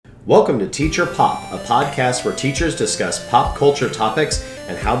Welcome to Teacher Pop, a podcast where teachers discuss pop culture topics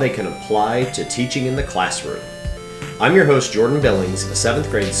and how they can apply to teaching in the classroom. I'm your host, Jordan Billings, a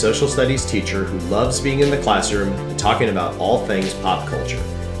 7th grade social studies teacher who loves being in the classroom and talking about all things pop culture.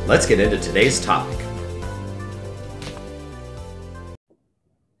 Let's get into today's topic.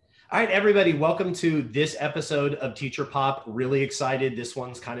 All right, everybody, welcome to this episode of Teacher Pop. Really excited. This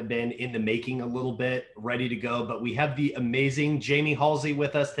one's kind of been in the making a little bit, ready to go, but we have the amazing Jamie Halsey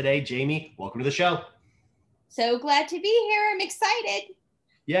with us today. Jamie, welcome to the show. So glad to be here. I'm excited.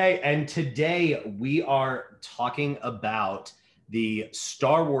 Yay. And today we are talking about the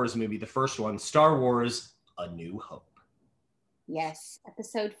Star Wars movie, the first one, Star Wars: A New Hope. Yes,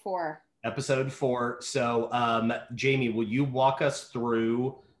 episode 4. Episode 4. So, Jamie, will you walk us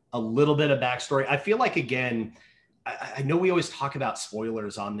through a little bit of backstory? I feel like, again, I know we always talk about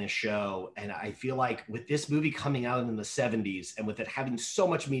spoilers on this show, and I feel like with this movie coming out in the 70s and with it having so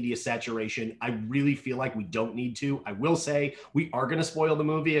much media saturation, I really feel like we don't need to. I will say we are going to spoil the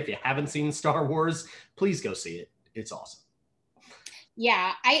movie. If you haven't seen Star Wars, please go see it. It's awesome.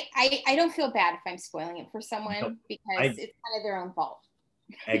 Yeah, I don't feel bad if I'm spoiling it for someone because it's kind of their own fault.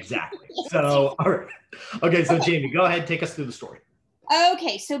 Exactly. So, all right. Okay, so Jamie, go ahead, take us through the story.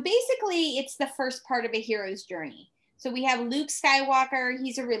 Okay, so basically it's the first part of a hero's journey. So we have Luke Skywalker.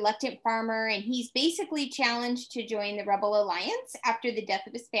 He's a reluctant farmer, and he's basically challenged to join the Rebel Alliance after the death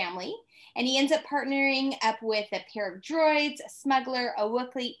of his family. And he ends up partnering up with a pair of droids, a smuggler, a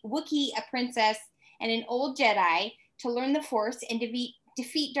Wookiee, a princess, and an old Jedi to learn the Force and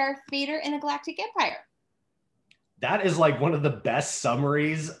defeat Darth Vader and the Galactic Empire. That is like one of the best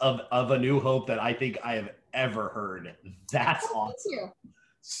summaries of A New Hope that I think I have ever heard. That's awesome.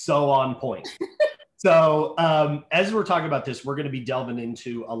 So on point. So as we're talking about this, we're going to be delving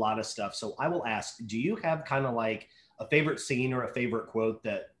into a lot of stuff. So I will ask, do you have kind of like a favorite scene or a favorite quote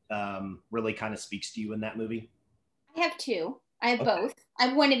that really kind of speaks to you in that movie? I have 2. I have both. I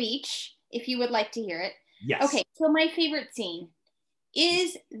have one of each, if you would like to hear it. Yes. Okay, so my favorite scene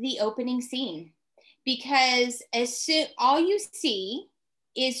is the opening scene, because all you see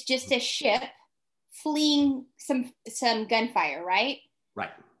is just a ship fleeing some gunfire, right?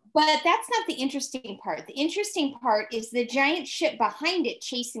 Right. But that's not the interesting part. The interesting part is the giant ship behind it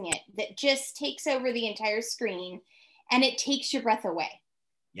chasing it that just takes over the entire screen, and it takes your breath away.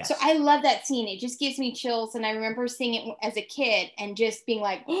 Yes. So I love that scene. It just gives me chills. And I remember seeing it as a kid and just being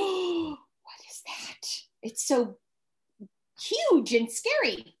like, oh, what is that? It's so huge and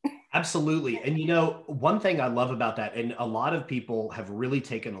scary. Absolutely. And you know, one thing I love about that, and a lot of people have really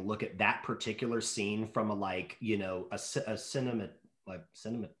taken a look at that particular scene from a cinematography,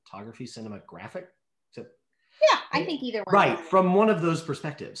 cinematographic. So, yeah, I think either one. Right, from one of those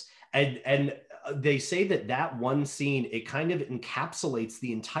perspectives. And they say that one scene, it kind of encapsulates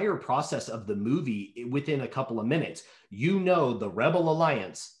the entire process of the movie within a couple of minutes. You know, the Rebel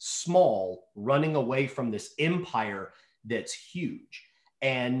Alliance, small, running away from this empire that's huge.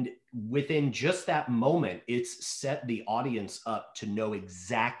 And within just that moment, it's set the audience up to know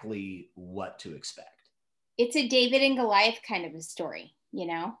exactly what to expect. It's a David and Goliath kind of a story, you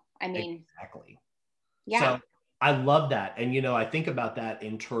know? I mean, exactly. Yeah. So I love that. And, you know, I think about that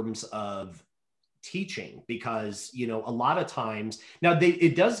in terms of teaching, because, you know, a lot of times now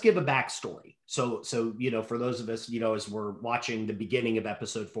it does give a backstory. So, you know, for those of us, you know, as we're watching the beginning of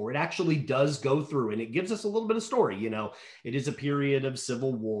episode 4, it actually does go through and it gives us a little bit of story. You know, it is a period of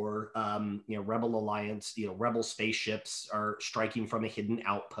civil war. You know, Rebel Alliance, you know, rebel spaceships are striking from a hidden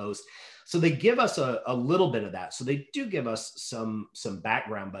outpost. So they give us a little bit of that. So they do give us some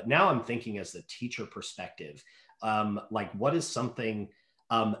background. But now I'm thinking as the teacher perspective, like what is something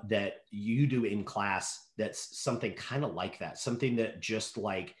that you do in class that's something kind of like that, something that just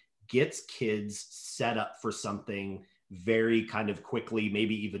like gets kids set up for something very kind of quickly,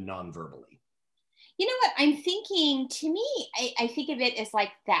 maybe even non-verbally? You know what I'm thinking? To me, I think of it as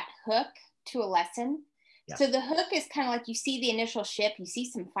like that hook to a lesson. Yeah. So the hook is kind of like you see the initial ship, you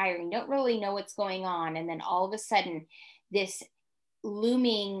see some fire, you don't really know what's going on. And then all of a sudden, this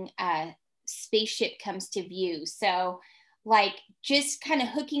looming spaceship comes to view. So like just kind of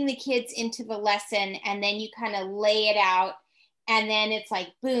hooking the kids into the lesson, and then you kind of lay it out, and then it's like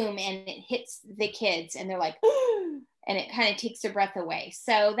boom, and it hits the kids and they're like and it kind of takes their breath away.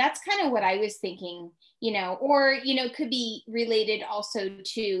 So that's kind of what I was thinking, you know, or, you know, could be related also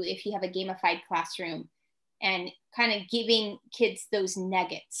to if you have a gamified classroom and kind of giving kids those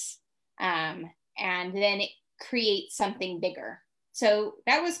nuggets, and then it creates something bigger. So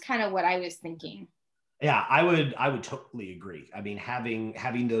that was kind of what I was thinking. Yeah, I would totally agree. I mean,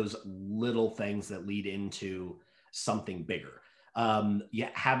 having those little things that lead into something bigger. Yeah,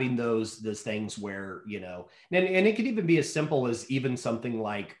 having those things where, you know, and it could even be as simple as even something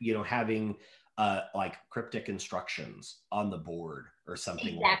like, you know, having like cryptic instructions on the board or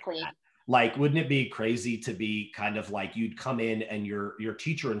something Exactly. like that. Like, wouldn't it be crazy to be kind of like, you'd come in and your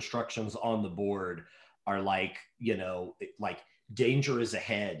teacher instructions on the board are like, you know, like, danger is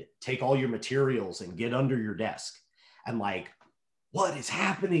ahead, take all your materials and get under your desk. And like, what is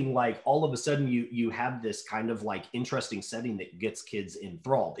happening? Like, all of a sudden you have this kind of like interesting setting that gets kids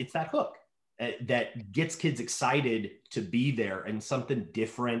enthralled. It's that hook that gets kids excited to be there, and something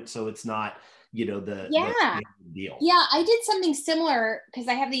different, so it's not, you know, the deal. Yeah, I did something similar because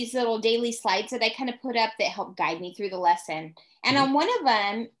I have these little daily slides that I kind of put up that help guide me through the lesson. And on one of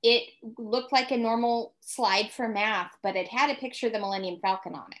them, it looked like a normal slide for math, but it had a picture of the Millennium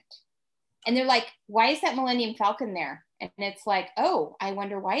Falcon on it. And they're like, why is that Millennium Falcon there? And it's like, oh, I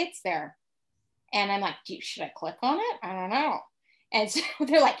wonder why it's there. And I'm like, should I click on it? I don't know. And so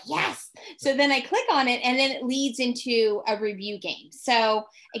they're like, yes. So then I click on it, and then it leads into a review game. So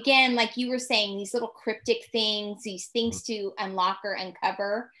again, like you were saying, these little cryptic things, these things to unlock or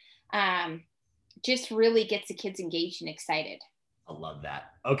uncover, just really gets the kids engaged and excited. I love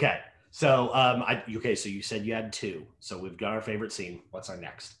that. Okay. So, so you said you had 2. So we've got our favorite scene. What's our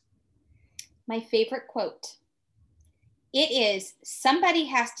next? My favorite quote. It is, somebody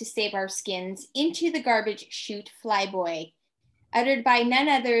has to save our skins, into the garbage chute, flyboy, uttered by none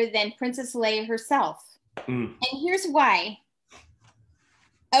other than Princess Leia herself. And here's why.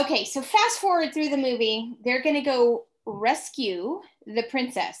 Okay, so fast forward through the movie, they're going to go rescue the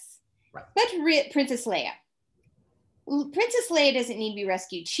princess. Right. But Princess Leia. Princess Leia doesn't need to be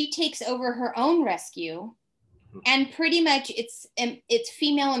rescued. She takes over her own rescue, and pretty much it's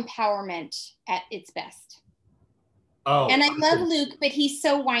female empowerment at its best. Oh, and I love Luke, but he's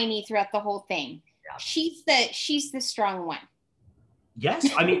so whiny throughout the whole thing. Yeah. She's the strong one. Yes,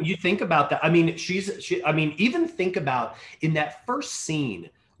 I mean, you think about that. I mean, even think about in that first scene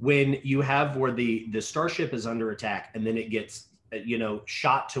when you have where the starship is under attack, and then it gets, you know,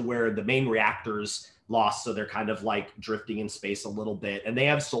 shot to where the main reactor's lost, so they're kind of like drifting in space a little bit, and they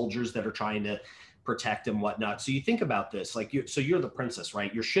have soldiers that are trying to protect and whatnot. So you think about this, like, you're the princess,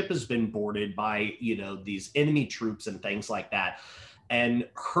 right? Your ship has been boarded by, you know, these enemy troops and things like that, and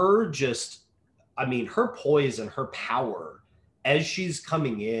her poise and her power as she's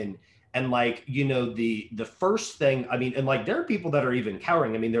coming in, and like, you know, the first thing, I mean, and like, there are people that are even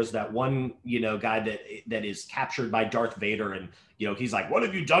cowering. I mean, there's that one, you know, guy that is captured by Darth Vader, and, you know, he's like, what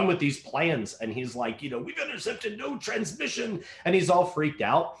have you done with these plans? And he's like, you know, we've intercepted no transmission, and he's all freaked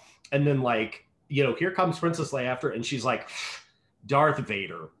out. And then, like, you know, here comes Princess Leia after, and she's like, Darth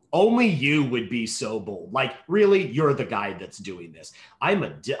Vader, only you would be so bold. Like, really, you're the guy that's doing this. I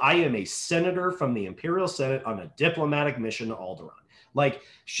am a senator from the Imperial Senate on a diplomatic mission to Alderaan. Like,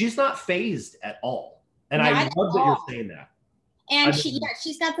 she's not phased at all. And I love that you're saying that. And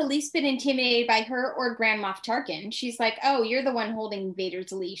she's not the least bit intimidated by her or Grand Moff Tarkin. She's like, oh, you're the one holding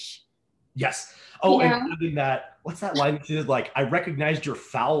Vader's leash. Yes. Oh, you know? And having that, what's that line she did? Like, I recognized your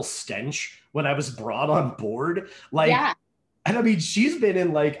foul stench when I was brought on board. Like, yeah. And I mean, she's been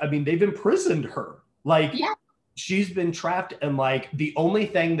in, like, I mean, they've imprisoned her. Like, yeah. She's been trapped, and like, the only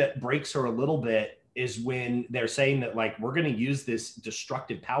thing that breaks her a little bit is when they're saying that, like, we're going to use this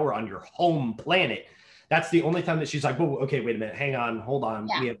destructive power on your home planet. That's the only time that she's like, whoa, okay, wait a minute, hang on, hold on.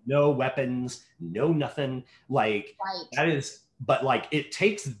 Yeah. We have no weapons, no nothing. Like, right. That is, but like, it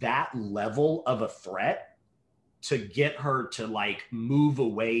takes that level of a threat to get her to like move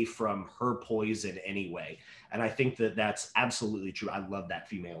away from her poison anyway. And I think that that's absolutely true. I love that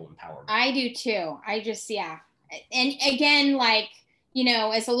female empowerment. I do too. I just, yeah. And again, like, you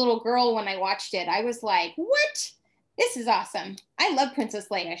know, as a little girl, when I watched it, I was like, what? This is awesome. I love Princess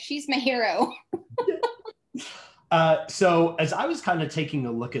Leia. She's my hero. So as I was kind of taking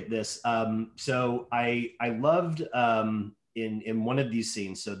a look at this, so I loved in one of these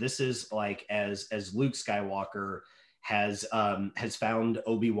scenes. So this is like as Luke Skywalker has found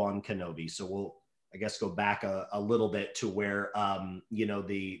Obi-Wan Kenobi. So we'll, I guess, go back a little bit to where you know,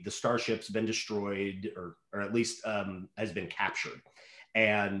 the starship's been destroyed, or at least has been captured,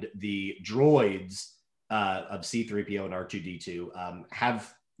 and the droids of C-3PO and R2-D2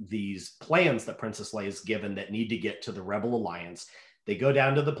 have these plans that Princess Leia is given that need to get to the Rebel Alliance. They go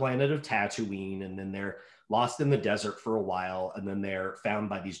down to the planet of Tatooine, and then they're lost in the desert for a while, and then they're found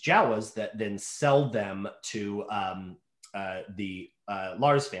by these Jawas that then sell them to the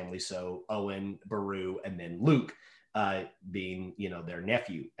Lars family, so Owen, Beru, and then Luke, being, you know, their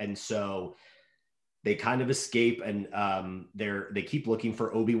nephew. And so they kind of escape, and they keep looking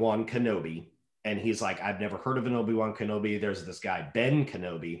for Obi-Wan Kenobi. And he's like, I've never heard of an Obi-Wan Kenobi. There's this guy, Ben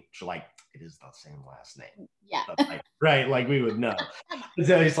Kenobi, which like, it is the same last name. Yeah. Like, right. Like we would know.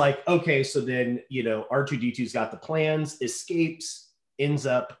 So he's like, okay, so then, R2-D2's got the plans, escapes, ends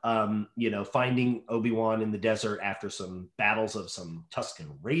up, finding Obi-Wan in the desert after some battles of some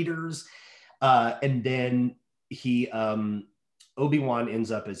Tusken Raiders. And then Obi-Wan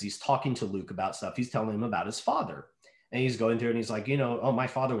ends up, as he's talking to Luke about stuff, he's telling him about his father. And he's going through and he's like, oh, my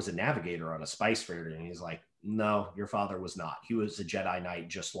father was a navigator on a spice freighter. And he's like, no, your father was not. He was a Jedi Knight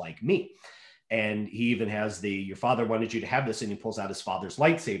just like me. And he even has your father wanted you to have this, and he pulls out his father's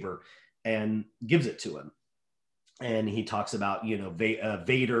lightsaber and gives it to him. And he talks about,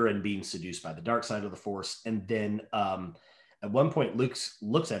 Vader and being seduced by the dark side of the Force. And then at one point, Luke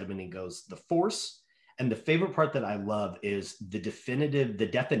looks at him and he goes, the Force. And the favorite part that I love is the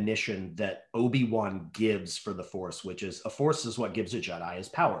definition that Obi-Wan gives for the Force, which is a Force is what gives a Jedi his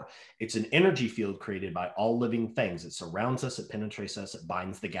power. It's an energy field created by all living things. It surrounds us, it penetrates us, it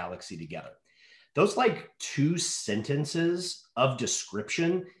binds the galaxy together. Those like 2 sentences of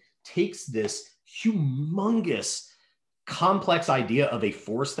description takes this humongous complex idea of a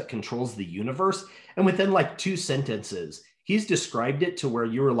force that controls the universe. And within like 2 sentences, he's described it to where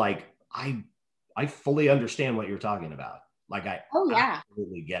you were like, I fully understand what you're talking about. Like I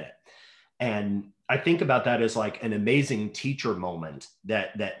absolutely get it. And I think about that as like an amazing teacher moment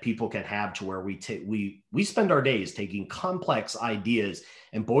that people can have, to where we spend our days taking complex ideas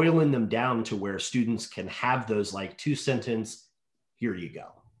and boiling them down to where students can have those like 2 sentence, here you go.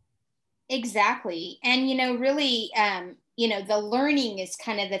 Exactly. And, really, the learning is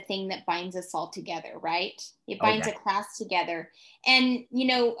kind of the thing that binds us all together, right? It binds a class together. And,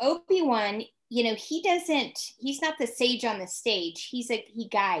 Obi-Wan, he's not the sage on the stage. He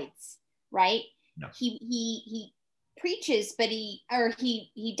guides, right? No. He preaches, but he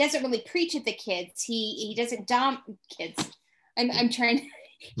doesn't really preach at the kids. He doesn't kids. I'm trying.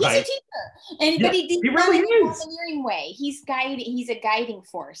 He's a teacher, but he really is in a domineering way. He's guiding. He's a guiding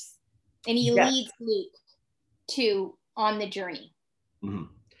force, and he leads Luke on the journey. Mm-hmm.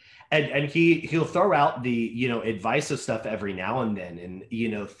 And he'll throw out the advice of stuff every now and then,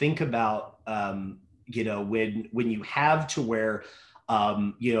 and think about when you have to where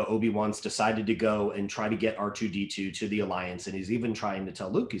Obi-Wan's decided to go and try to get R2-D2 to the Alliance, and he's even trying to tell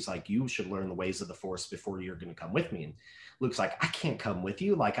Luke, he's like, you should learn the ways of the Force before you're going to come with me. And Luke's like, I can't come with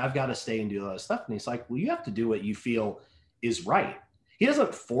you, like I've got to stay and do all that stuff. And he's like, well, you have to do what you feel is right. He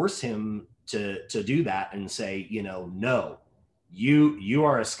doesn't force him to do that and say, no, you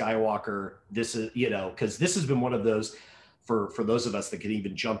are a Skywalker. This is, because this has been one of those for those of us that can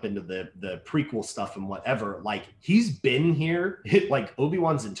even jump into the prequel stuff and whatever, like he's been here, like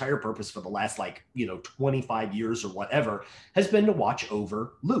Obi-Wan's entire purpose for the last 25 years or whatever has been to watch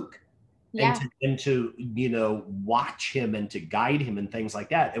over Luke. Yeah. And to watch him and to guide him and things like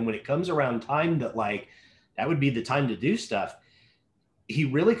that. And when it comes around time that that would be the time to do stuff, he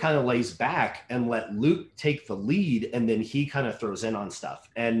really kind of lays back and let Luke take the lead, and then he kind of throws in on stuff.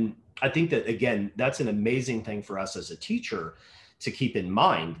 And I think that, again, that's an amazing thing for us as a teacher to keep in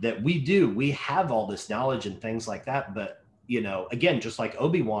mind, that we have all this knowledge and things like that. But, again, just like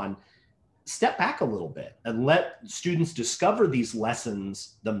Obi-Wan, step back a little bit and let students discover these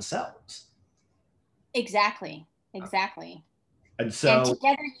lessons themselves. Exactly. And together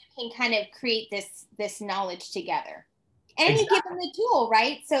you can kind of create this knowledge together. And you give him the tool,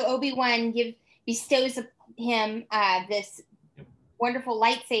 right? So Obi-Wan bestows him this wonderful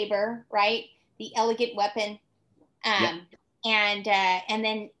lightsaber, right? The elegant weapon. And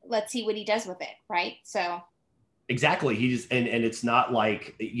then let's see what he does with it, right? So exactly. And it's not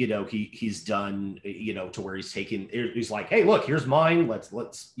like, he's done, to where he's like, hey, look, here's mine. Let's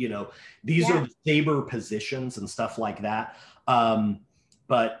these are the saber positions and stuff like that.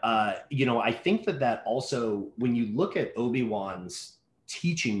 But I think that also, when you look at Obi-Wan's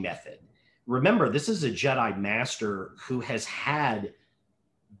teaching method, remember, this is a Jedi master who has had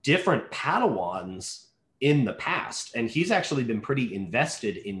different Padawans in the past, and he's actually been pretty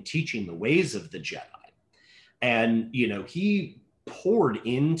invested in teaching the ways of the Jedi. And, he poured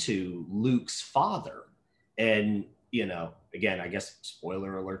into Luke's father. And, again, I guess,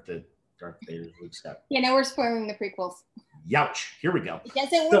 spoiler alert, that Darth Vader is Luke's dad. We're spoiling the prequels. Youch, here we go. It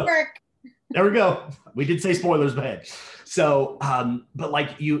doesn't work. There we go. We did say spoilers, but so,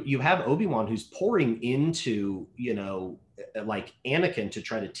 but you have Obi-Wan who's pouring into, Anakin to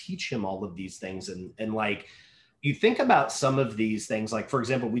try to teach him all of these things. And you think about some of these things, like, for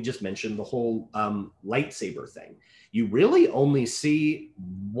example, we just mentioned the whole lightsaber thing. You really only see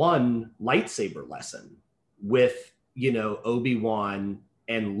one lightsaber lesson with, Obi-Wan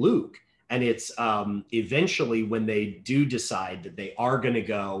and Luke. And it's eventually when they do decide that they are going to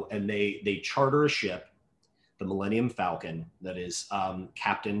go, and they charter a ship, the Millennium Falcon, that is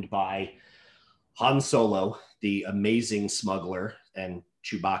captained by Han Solo, the amazing smuggler, and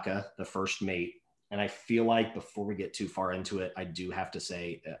Chewbacca, the first mate. And I feel like before we get too far into it, I do have to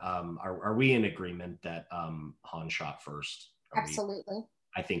say, are we in agreement that Han shot first? Absolutely.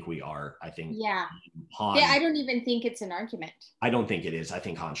 I think we are. I think Han. Yeah, I don't even think it's an argument. I don't think it is. I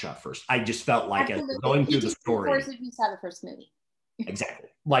think Han shot first. I just felt like as going through the story. Of course, if you saw the first movie. Exactly.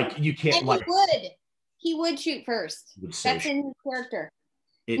 Like you can't. And like, he would shoot first. That's in his character.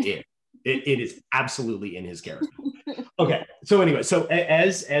 It is. It is absolutely in his character. Okay. So anyway, so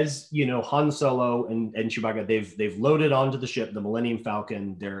as you know, Han Solo and Chewbacca, they've loaded onto the ship, the Millennium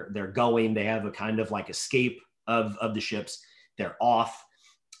Falcon. They're going. They have a kind of like escape of the ships. They're off,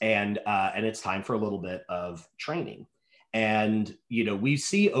 and it's time for a little bit of training. And you know, we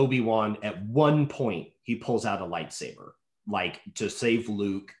see Obi-Wan at one point. He pulls out a lightsaber, like to save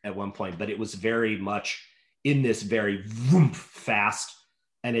Luke at one point, but it was very much in this very fast.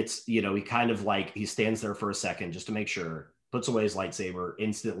 And it's, you know, he kind of like, he stands there for a second just to make sure, puts away his lightsaber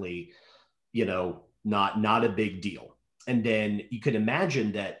instantly, you know, not a big deal. And then you could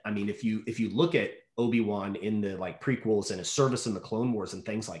imagine that, I mean, if you look at Obi-Wan in the like prequels and his service in the Clone Wars and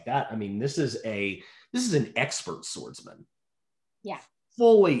things like that, I mean, this is an expert swordsman. Yeah.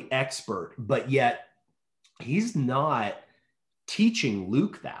 Fully expert, but yet he's not teaching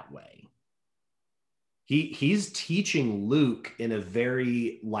Luke that way. He's teaching Luke in a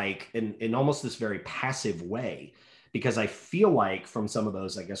very like in almost this very passive way, because I feel like from some of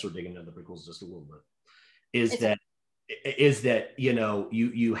those, I guess we're digging into the prequels just a little bit, is that you know,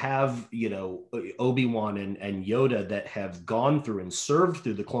 you have, you know, Obi-Wan and Yoda that have gone through and served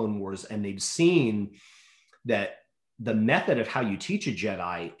through the Clone Wars, and they've seen that the method of how you teach a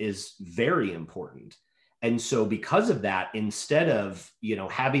Jedi is very important. And so because of that, instead of, you know,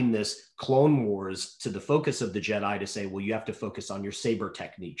 having this Clone Wars to the focus of the Jedi to say, well, you have to focus on your saber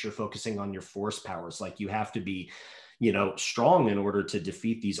techniques, you're focusing on your force powers, like you have to be, you know, strong in order to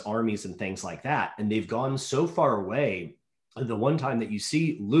defeat these armies and things like that. And they've gone so far away. The one time that you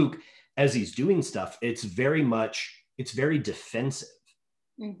see Luke as he's doing stuff, it's very defensive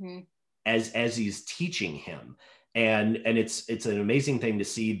as he's teaching him. And it's an amazing thing to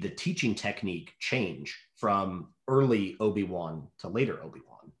see the teaching technique change from early Obi-Wan to later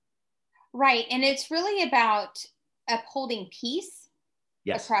Obi-Wan. Right. And it's really about upholding peace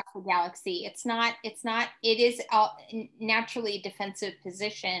across the galaxy. It is naturally a defensive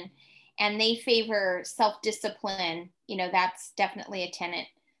position, and they favor self-discipline. You know, that's definitely a tenet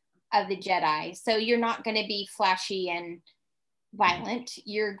of the Jedi. So you're not going to be flashy and violent.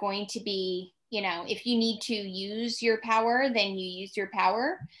 You're going to be, you know, if you need to use your power, then you use your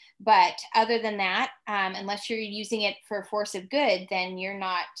power. But other than that, unless you're using it for a force of good, then you're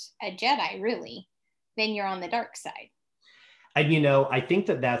not a Jedi, really. Then you're on the dark side. And, you know, I think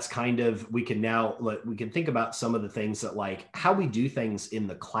that's kind of, we can think about some of the things that, like, how we do things in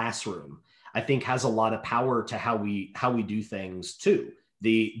the classroom, I think has a lot of power to how we do things too.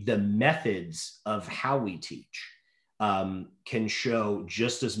 The methods of how we teach can show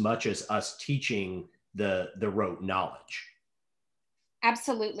just as much as us teaching the rote knowledge.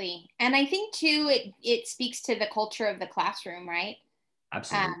 Absolutely. And I think too, it speaks to the culture of the classroom, right?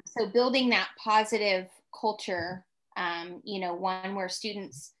 Absolutely. So building that positive culture, you know, one where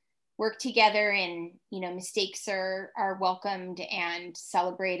students work together and, you know, mistakes are welcomed and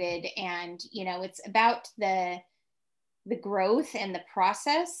celebrated. And, you know, it's about the growth and the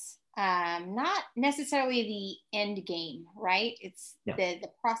process, not necessarily the end game, right? It's the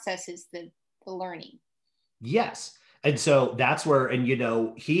process is the learning. Yes. And so that's where, and, you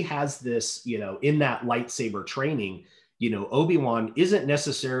know, he has this, you know, in that lightsaber training, you know, Obi-Wan isn't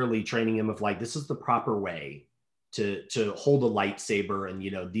necessarily training him of like, this is the proper way to hold a lightsaber. And, you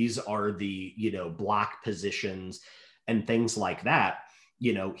know, these are the, you know, block positions and things like that.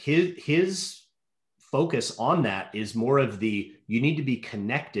 You know, his focus on that is more of you need to be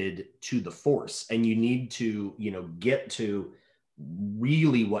connected to the Force, and you need to, you know, get to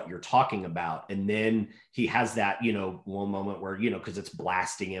really what you're talking about. And then he has that, you know, one moment where, you know, because it's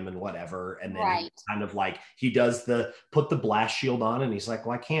blasting him and whatever, and then kind of like he does put the blast shield on, and he's like,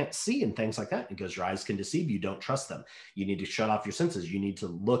 well, I can't see, and things like that. And he goes, your eyes can deceive you, don't trust them, you need to shut off your senses, you need to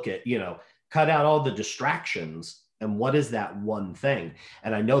look at, you know, cut out all the distractions. And what is that one thing?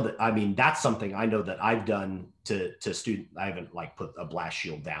 And I know that, I mean, that's something I know that I've done to students. I haven't like put a blast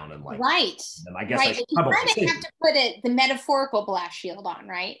shield down and like, right. And I guess right. You kind of have to put the metaphorical blast shield on,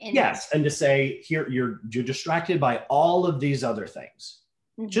 right? And yes. And to say here, you're distracted by all of these other things.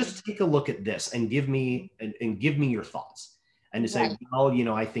 Just take a look at this and give me and give me your thoughts. And to say, well, you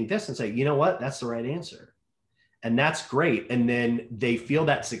know, I think this, and say, you know what, that's the right answer. And that's great. And then they feel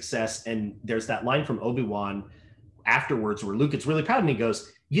that success. And there's that line from Obi-Wan afterwards where Luke gets really proud and he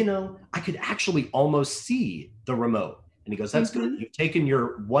goes, you know, I could actually almost see the remote. And he goes, that's good. You've taken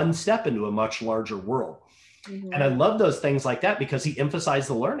your one step into a much larger world. And I love those things like that because he emphasized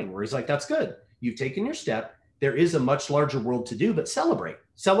the learning where he's like, that's good. You've taken your step. There is a much larger world to do, but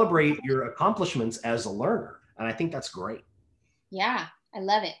celebrate your accomplishments as a learner. And I think that's great. Yeah, I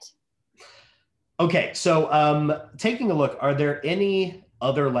love it. Okay, so taking a look, are there any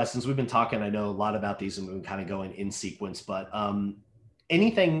other lessons? We've been talking, I know, a lot about these and we've been kind of going in sequence, but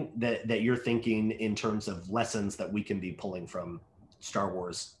anything that you're thinking in terms of lessons that we can be pulling from Star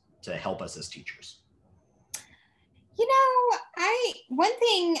Wars to help us as teachers? You know, one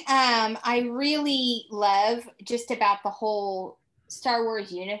thing I really love just about the whole Star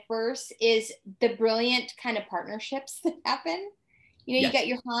Wars universe is the brilliant kind of partnerships that happen. You know, you got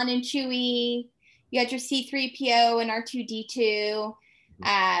your Han and Chewie, you got your C-3PO and R2-D2.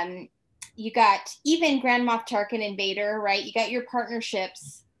 You got even Grand Moff Tarkin and Vader, right? You got your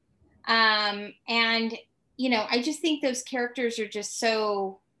partnerships. And, you know, I just think those characters are just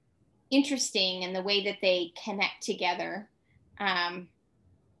so interesting in the way that they connect together. And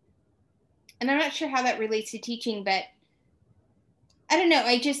I'm not sure how that relates to teaching, but I don't know.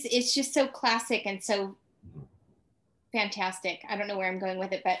 It's just so classic and so fantastic. I don't know where I'm going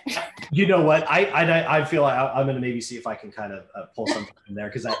with it, but you know what? I feel like I'm going to maybe see if I can kind of pull something in there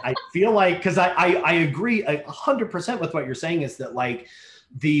because I feel like because I agree 100% with what you're saying is that like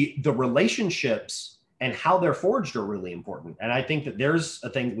the relationships and how they're forged are really important. And I think that there's a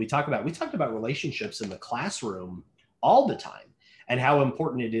thing that we talk about. We talked about relationships in the classroom all the time and how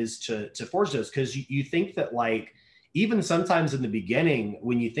important it is to forge those because you think that like even sometimes in the beginning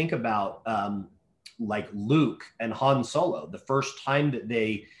when you think about like Luke and Han Solo, the first time that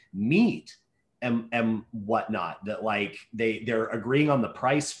they meet and whatnot, that like they're agreeing on the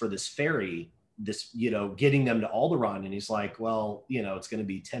price for this ferry, this, you know, getting them to Alderaan. And he's like, well, you know, it's going to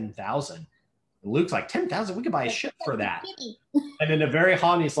be 10,000. And Luke's like, 10,000, we could buy a ship for that. And then the very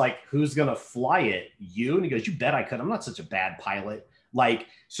Han, he's like, who's going to fly it? You? And he goes, you bet I could. I'm not such a bad pilot. Like,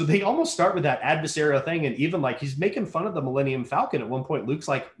 so they almost start with that adversarial thing. And even like, he's making fun of the Millennium Falcon. At one point, Luke's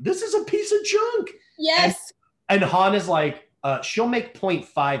like, this is a piece of junk. Yes. And Han is like, she'll make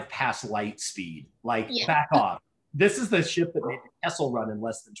 0.5 past light speed. Like, back off. This is the ship that made the Kessel run in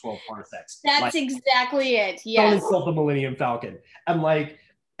less than 12 parsecs. That's like, exactly it. Yes. Don't insult the Millennium Falcon. And like,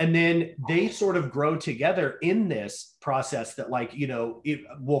 and then they sort of grow together in this process that like, you know,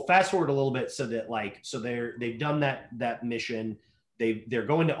 we'll fast forward a little bit so that like, so they've done that mission. They're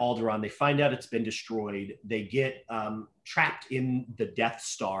going to Alderaan. They find out it's been destroyed. They get trapped in the Death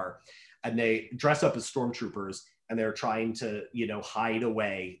Star and they dress up as stormtroopers and they're trying to, you know, hide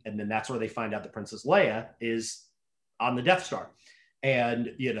away. And then that's where they find out that Princess Leia is on the Death Star.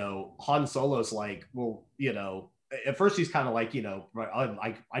 And, you know, Han Solo's like, well, you know, at first he's kind of like, you know,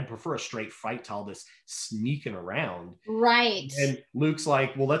 I'd prefer a straight fight to all this sneaking around. Right. And Luke's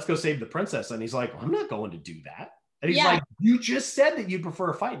like, well, let's go save the princess. And he's like, well, I'm not going to do that. And he's like, you just said that you'd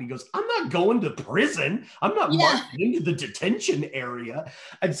prefer a fight. And he goes, I'm not going to prison. I'm not marching into the detention area.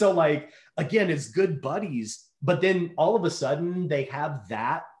 And so like, again, it's good buddies. But then all of a sudden they have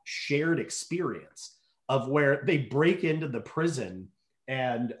that shared experience of where they break into the prison.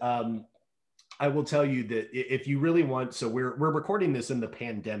 And I will tell you that if you really want, so we're recording this in the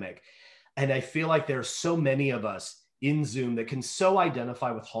pandemic. And I feel like there's so many of us in Zoom that can so identify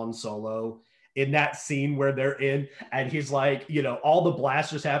with Han Solo in that scene where they're in and he's like, you know, all the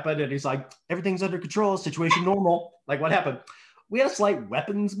blasters happen and he's like, everything's under control, situation normal. Like, what happened? We had a slight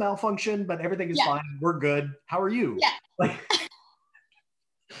weapons malfunction, but everything is fine. We're good. How are you? Yeah. Like,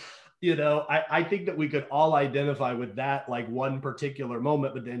 you know, I think that we could all identify with that, like one particular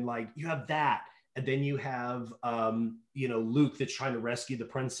moment, but then like you have that. And then you have, you know, Luke that's trying to rescue the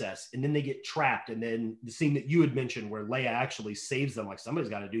princess. And then they get trapped. And then the scene that you had mentioned where Leia actually saves them, like somebody's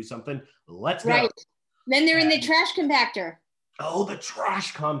got to do something. Let's go. Then they're in the trash compactor. Oh, the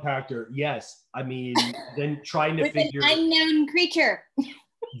trash compactor. Yes. I mean, then trying to figure. An unknown creature.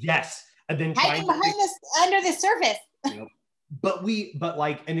 Yes. And then hiding behind this, under the surface. You know, but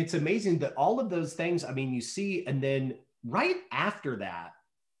like, and it's amazing that all of those things, I mean, you see, and then right after that,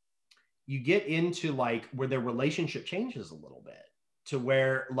 you get into like where their relationship changes a little bit to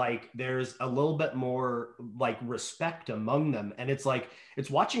where like there's a little bit more like respect among them. And it's like, it's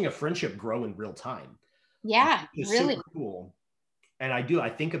watching a friendship grow in real time. Yeah, really super cool. And I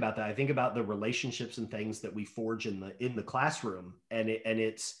think about that. I think about the relationships and things that we forge in the classroom, and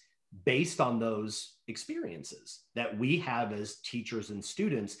it's based on those experiences that we have as teachers and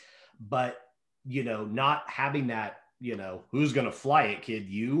students. But, not having that, who's going to fly it, kid,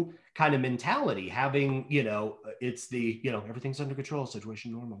 you kind of mentality, having, it's the, everything's under control,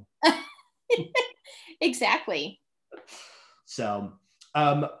 situation normal. Exactly. So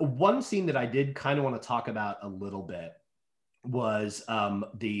one scene that I did kind of want to talk about a little bit was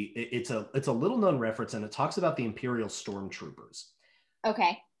it's a little known reference, and it talks about the Imperial Stormtroopers.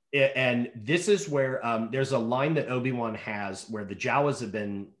 Okay. And this is where there's a line that Obi-Wan has where the Jawas have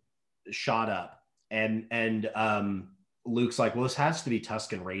been shot up, and Luke's like, well, this has to be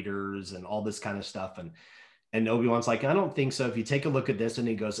Tusken Raiders and all this kind of stuff, and Obi-Wan's like, I don't think so. If you take a look at this, and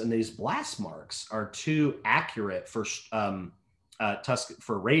he goes, and these blast marks are too accurate for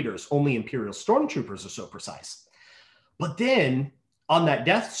for Raiders. Only Imperial Stormtroopers are so precise. But then on that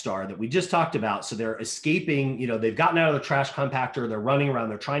Death Star that we just talked about, so they're escaping, they've gotten out of the trash compactor, they're running around,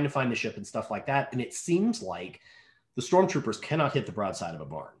 they're trying to find the ship and stuff like that. And it seems like the Stormtroopers cannot hit the broadside of a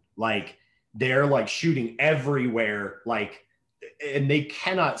barn. Like, they're like shooting everywhere, like, and they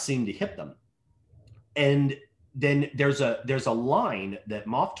cannot seem to hit them. And then there's a line that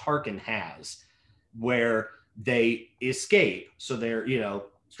Moff Tarkin has where they escape. So they're,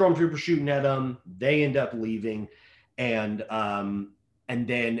 Stormtroopers shooting at them, they end up leaving. And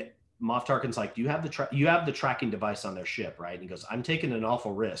then Moff Tarkin's like, do you have the tracking device on their ship, right? And he goes, I'm taking an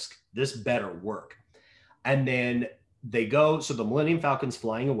awful risk. This better work. And then they go, so the Millennium Falcon's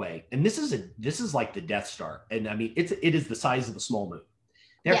flying away. And this is like the Death Star. And I mean, it is the size of a small moon.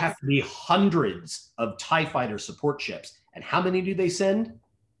 There have to be hundreds of TIE fighter support ships. And how many do they send?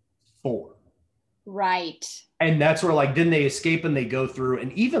 4. Right. And that's where, like, then they escape and they go through.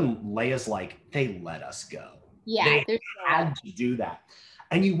 And even Leia's like, they let us go. Yeah. They had to do that.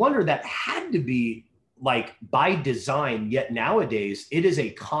 And you wonder, that had to be like by design, yet nowadays it is a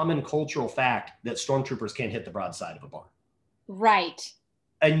common cultural fact that Stormtroopers can't hit the broadside of a barn. Right.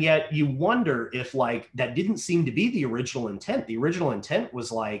 And yet you wonder if, like, that didn't seem to be the original intent. The original intent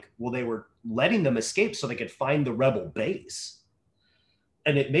was like, well, they were letting them escape so they could find the rebel base.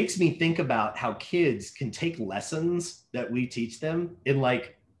 And it makes me think about how kids can take lessons that we teach them in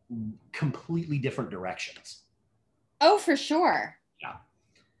like completely different directions. Oh, for sure. Yeah.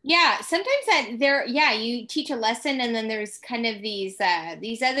 Yeah. Sometimes you teach a lesson, and then there's kind of these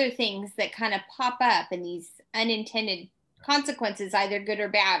other things that kind of pop up, and these unintended consequences, either good or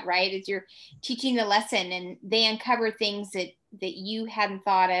bad, right? As you're teaching the lesson, and they uncover things that you hadn't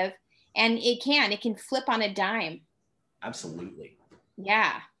thought of, and it can flip on a dime. Absolutely.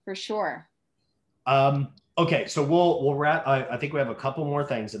 Yeah, for sure. Okay, so we'll wrap. I think we have a couple more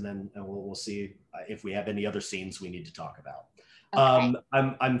things, and then we'll see if we have any other scenes we need to talk about. Okay.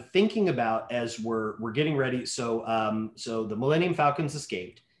 I'm thinking about, as we're getting ready. So the Millennium Falcons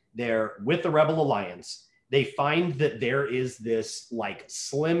escaped. They're with the Rebel Alliance. They find that there is this like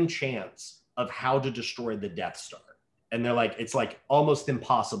slim chance of how to destroy the Death Star. And they're like, it's like almost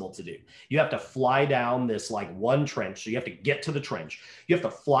impossible to do. You have to fly down this like one trench. So you have to get to the trench. You have to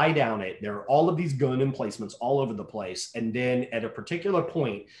fly down it. There are all of these gun emplacements all over the place. And then at a particular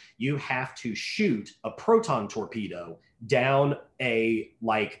point, you have to shoot a proton torpedo down a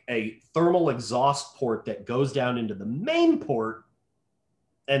thermal exhaust port that goes down into the main port,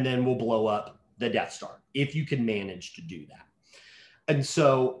 and then will blow up the Death Star, if you can manage to do that. And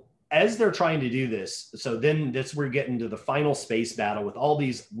so as they're trying to do this, so then we're getting to the final space battle with all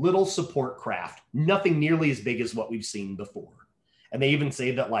these little support craft, nothing nearly as big as what we've seen before. And they even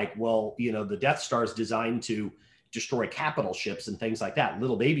say that, like, well, the Death Star is designed to destroy capital ships and things like that,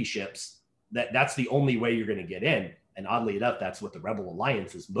 little baby ships, that's the only way you're going to get in. And oddly enough, that's what the Rebel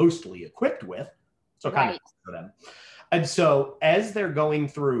Alliance is mostly equipped with. So kind of for them. And so as they're going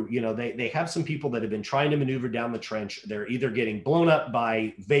through, they have some people that have been trying to maneuver down the trench. They're either getting blown up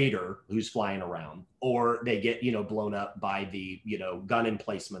by Vader, who's flying around, or they get, blown up by the, gun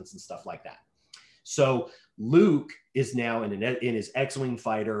emplacements and stuff like that. So Luke is now in his X-Wing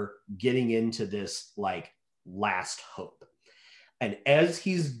fighter getting into this like last hope. And as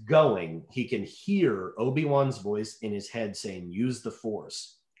he's going, he can hear Obi-Wan's voice in his head saying, use the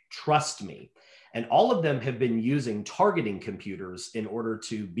Force, trust me. And all of them have been using targeting computers in order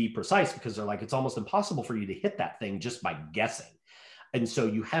to be precise, because they're like, it's almost impossible for you to hit that thing just by guessing. And so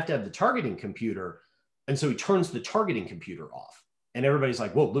you have to have the targeting computer. And so he turns the targeting computer off. And everybody's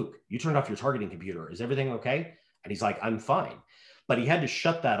like, whoa, Luke, you turned off your targeting computer. Is everything okay? And he's like, I'm fine. But he had to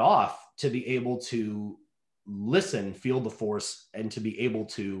shut that off to be able to listen, feel the Force, and to be able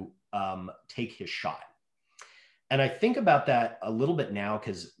to take his shot. And I think about that a little bit now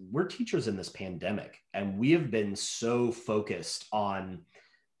because we're teachers in this pandemic and we have been so focused on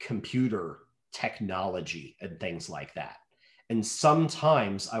computer technology and things like that. And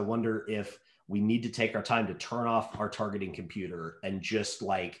sometimes I wonder if we need to take our time to turn off our targeting computer and just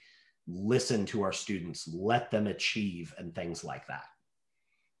like listen to our students, let them achieve and things like that.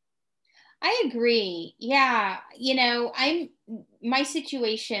 I agree. Yeah. You know, my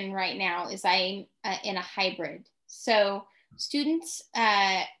situation right now is I'm in a hybrid. So students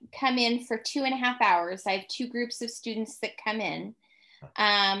come in for 2.5 hours. I have two groups of students that come in.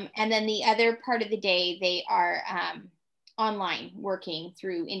 And then the other part of the day, they are online working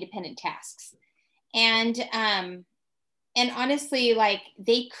through independent tasks. And honestly, like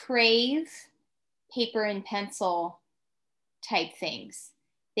they crave paper and pencil type things.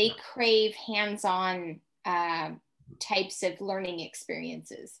 They crave hands-on types of learning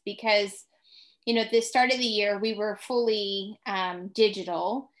experiences because, you know, at the start of the year, we were fully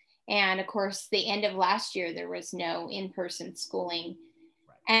digital. And of course, the end of last year, there was no in-person schooling.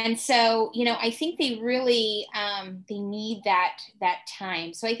 And so, you know, I think they really, they need that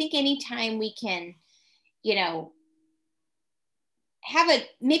time. So I think anytime we can, you know,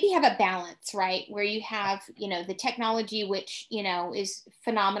 maybe have a balance, right? Where you have, you know, the technology, which, you know, is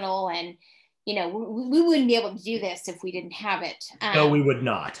phenomenal. And, you know, we wouldn't be able to do this if we didn't have it. No, we would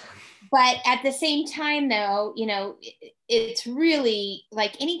not. But at the same time, though, you know, it's really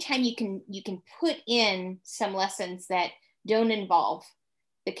like anytime you can put in some lessons that don't involve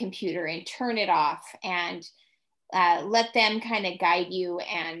the computer and turn it off and let them kind of guide you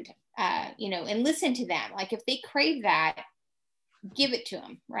and, you know, and listen to them. Like if they crave that, give it to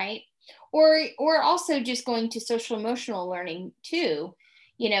them, right? Or also just going to social emotional learning too,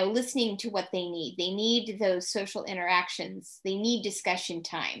 you know, listening to what they need. They need those social interactions. They need discussion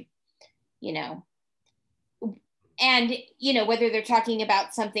time, you know. And, you know, whether they're talking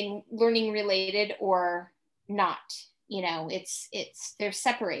about something learning related or not, you know, they're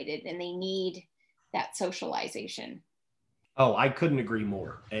separated and they need that socialization. Oh, I couldn't agree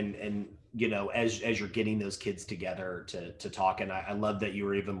more. And you know, as you're getting those kids together to talk, and I love that you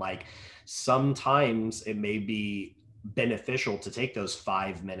were even like, sometimes it may be beneficial to take those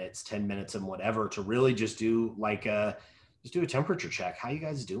 5 minutes, 10 minutes, and whatever to really just do like just do a temperature check. How you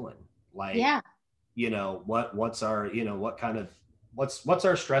guys doing? Like, yeah, you know, what's our, you know, what kind of what's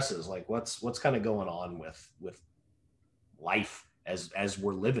our stresses like? What's kind of going on with life as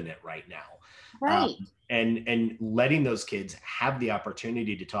we're living it right now. right. And letting those kids have the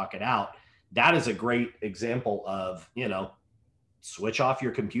opportunity to talk it out. That is a great example of, you know, switch off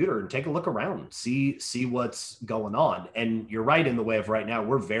your computer and take a look around, see what's going on. And you're right in the way of right now,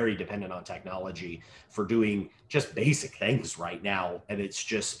 we're very dependent on technology for doing just basic things right now. And it's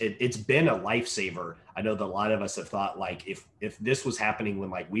just, it's been a lifesaver. I know that a lot of us have thought like, if this was happening when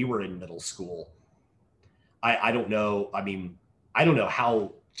like we were in middle school, I don't know. I mean, I don't know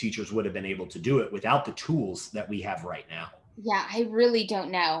how teachers would have been able to do it without the tools that we have right now. Yeah, I really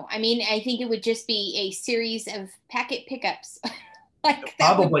don't know. I mean, I think it would just be a series of packet pickups. Like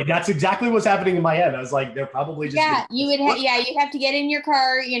probably that's exactly what's happening in my head. I was like, they're probably just you'd have to get in your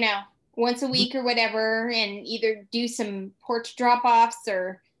car, you know, once a week or whatever, and either do some porch drop-offs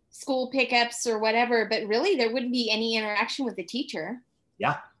or school pickups or whatever. But really, there wouldn't be any interaction with the teacher.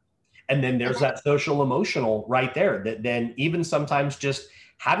 Yeah. And then there's that social emotional right there that then even sometimes just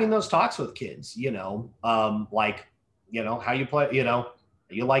having those talks with kids, you know, like, you know, how you play, you know,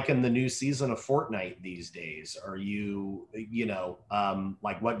 are you liking the new season of Fortnite these days? Are you, you know,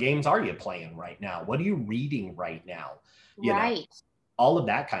 like what games are you playing right now? What are you reading right now? You know, all of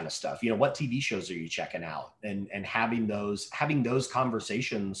that kind of stuff. You know, what TV shows are you checking out? And having those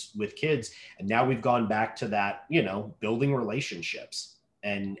conversations with kids. And now we've gone back to that, you know, building relationships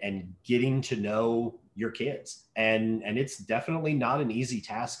and getting to know your kids. And it's definitely not an easy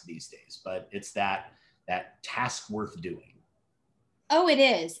task these days, but it's that task worth doing. Oh, it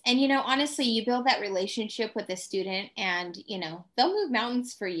is. And, you know, honestly, you build that relationship with a student and, you know, they'll move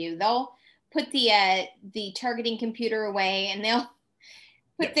mountains for you. They'll put the targeting computer away and they'll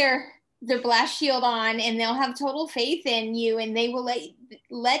put their blast shield on and they'll have total faith in you and they will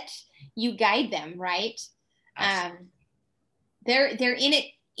let you guide them. Right. They're in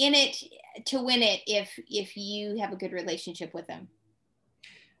it to win it if you have a good relationship with them.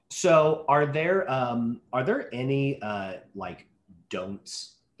 So are there any like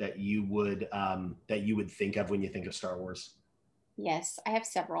don'ts that you would think of when you think of Star Wars? Yes, I have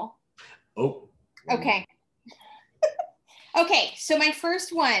several. Oh. Okay. Okay, so my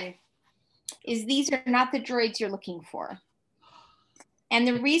first one is these are not the droids you're looking for. And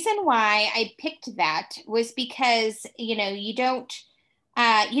the reason why I picked that was because, you don't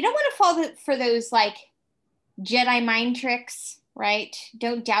want to fall for those like Jedi mind tricks, right?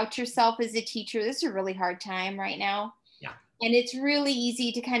 Don't doubt yourself as a teacher. This is a really hard time right now. Yeah. And it's really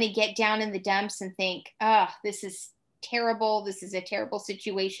easy to kind of get down in the dumps and think, oh, this is terrible. This is a terrible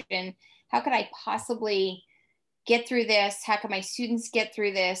situation. How could I possibly get through this? How can my students get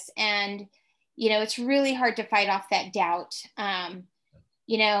through this? And, it's really hard to fight off that doubt. And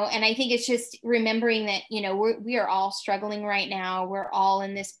I think it's just remembering that, we are all struggling right now. We're all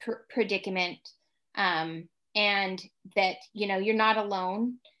in this predicament. And that, you're not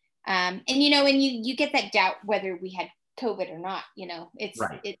alone. And you get that doubt whether we had COVID or not, it's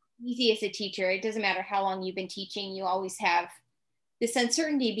easy as a teacher. It doesn't matter how long you've been teaching, you always have this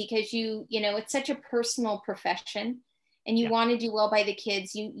uncertainty because it's such a personal profession and you want to do well by the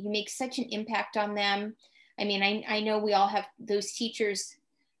kids. You make such an impact on them. I mean, I know we all have those teachers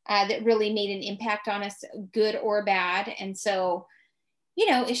that really made an impact on us, good or bad. And so,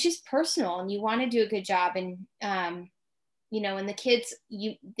 it's just personal and you want to do a good job. And, and the kids,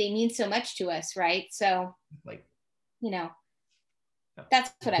 they mean so much to us. Right. So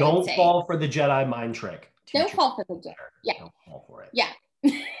that's what I would say. Don't fall for the Jedi mind trick. Don't fall for the Jedi. Yeah. Don't fall for it. Yeah.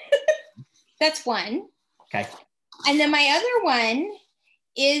 That's one. Okay. And then my other one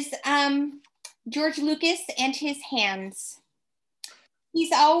is George Lucas and his hands.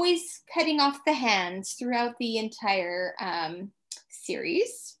 He's always cutting off the hands throughout the entire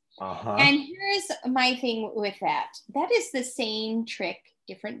series. Uh-huh. And here's my thing with that. That is the same trick,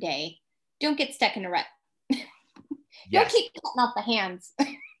 different day. Don't get stuck in a rut. Don't keep cutting off the hands.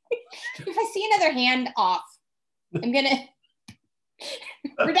 If I see another hand off, we're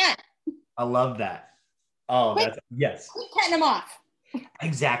done. I love that. Oh, yes. Keep cutting them off.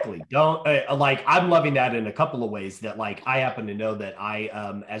 Exactly. Don't I'm loving that in a couple of ways that I happen to know that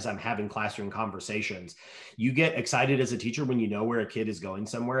as I'm having classroom conversations, you get excited as a teacher when you know where a kid is going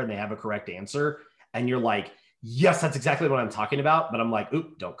somewhere and they have a correct answer. And you're like, yes, that's exactly what I'm talking about. But I'm like,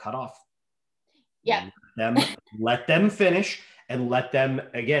 oop, don't cut off. Yeah. Let them finish and let them,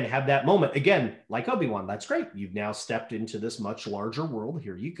 again, have that moment. Again, like Obi-Wan, that's great. You've now stepped into this much larger world.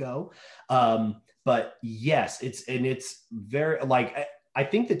 Here you go. But yes, it's very I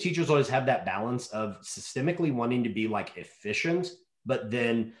think the teachers always have that balance of systemically wanting to be efficient, but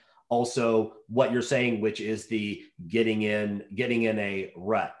then also what you're saying, which is the getting in a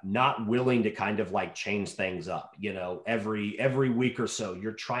rut, not willing to kind of change things up, every week or so,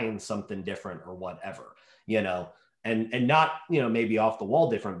 you're trying something different or whatever, and not, maybe off the wall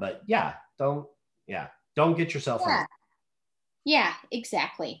different, but don't get yourself in. Yeah,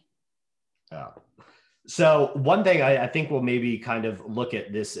 exactly. So one thing I think we'll maybe kind of look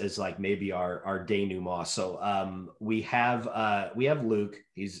at this as maybe our denouement. So we have Luke.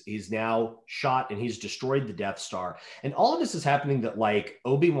 He's now shot and he's destroyed the Death Star. And all of this is happening that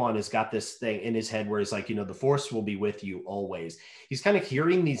Obi-Wan has got this thing in his head where he's the Force will be with you always. He's kind of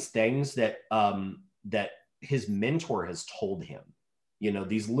hearing these things that that his mentor has told him,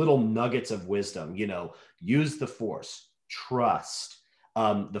 these little nuggets of wisdom, use the Force, trust.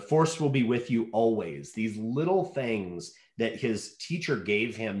 The Force will be with you always. These little things that his teacher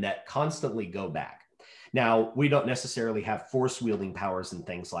gave him that constantly go back. Now, we don't necessarily have Force wielding powers and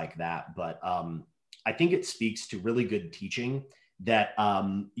things like that, but I think it speaks to really good teaching that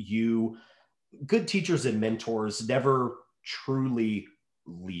good teachers and mentors never truly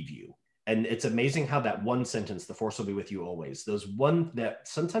leave you. And it's amazing how that one sentence, the Force will be with you always,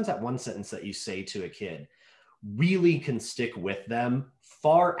 sometimes that one sentence that you say to a kid really can stick with them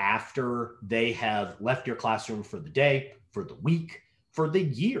far after they have left your classroom for the day, for the week, for the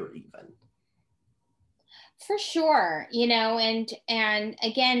year even. For sure, and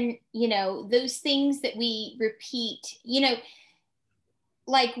again, those things that we repeat,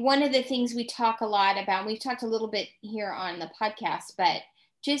 one of the things we talk a lot about, we've talked a little bit here on the podcast, but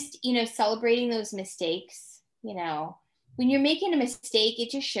just, celebrating those mistakes, when you're making a mistake, it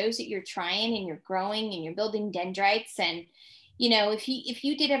just shows that you're trying and you're growing and you're building dendrites. And, if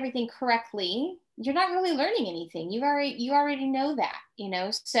you did everything correctly, you're not really learning anything. You already know that,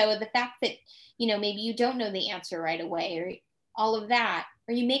 so the fact that, maybe you don't know the answer right away or all of that,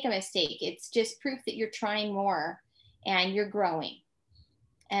 or you make a mistake, it's just proof that you're trying more and you're growing.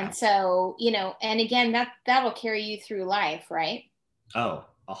 And so, and again, that'll carry you through life, right? Oh,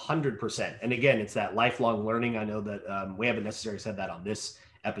 100%. And again, it's that lifelong learning. I know that we haven't necessarily said that on this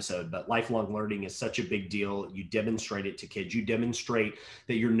episode, but lifelong learning is such a big deal. You demonstrate it to kids. You demonstrate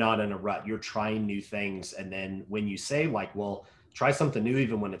that you're not in a rut. You're trying new things. And then when you say well, try something new,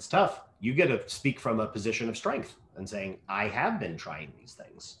 even when it's tough, you get to speak from a position of strength and saying, I have been trying these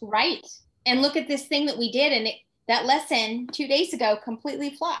things. Right. And look at this thing that we did. And that lesson 2 days ago completely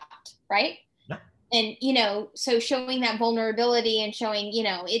flopped. Right. Yeah. And, you know, so showing that vulnerability and showing, you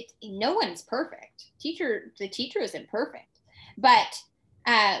know, no one's perfect. The teacher isn't perfect, but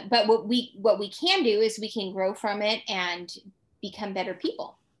what we can do is we can grow from it and become better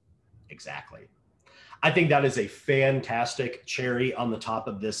people. Exactly. I think that is a fantastic cherry on the top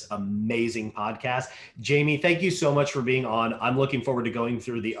of this amazing podcast. Jamie, thank you so much for being on. I'm looking forward to going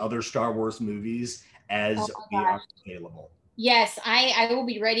through the other Star Wars movies as we are available. Yes, I will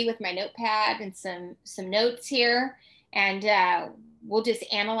be ready with my notepad and some notes here, and we'll just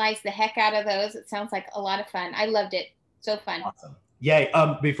analyze the heck out of those. It sounds like a lot of fun. I loved it. So fun. Awesome.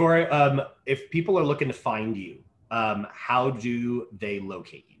 Yeah. If people are looking to find you, how do they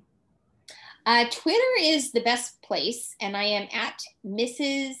locate you? Twitter is the best place, and I am at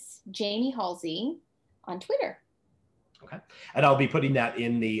Mrs. Jamie Halsey on Twitter. Okay, and I'll be putting that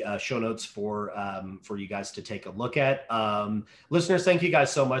in the show notes for you guys to take a look at. Listeners, thank you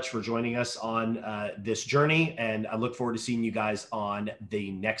guys so much for joining us on this journey, and I look forward to seeing you guys on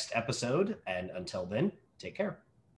the next episode. And until then, take care.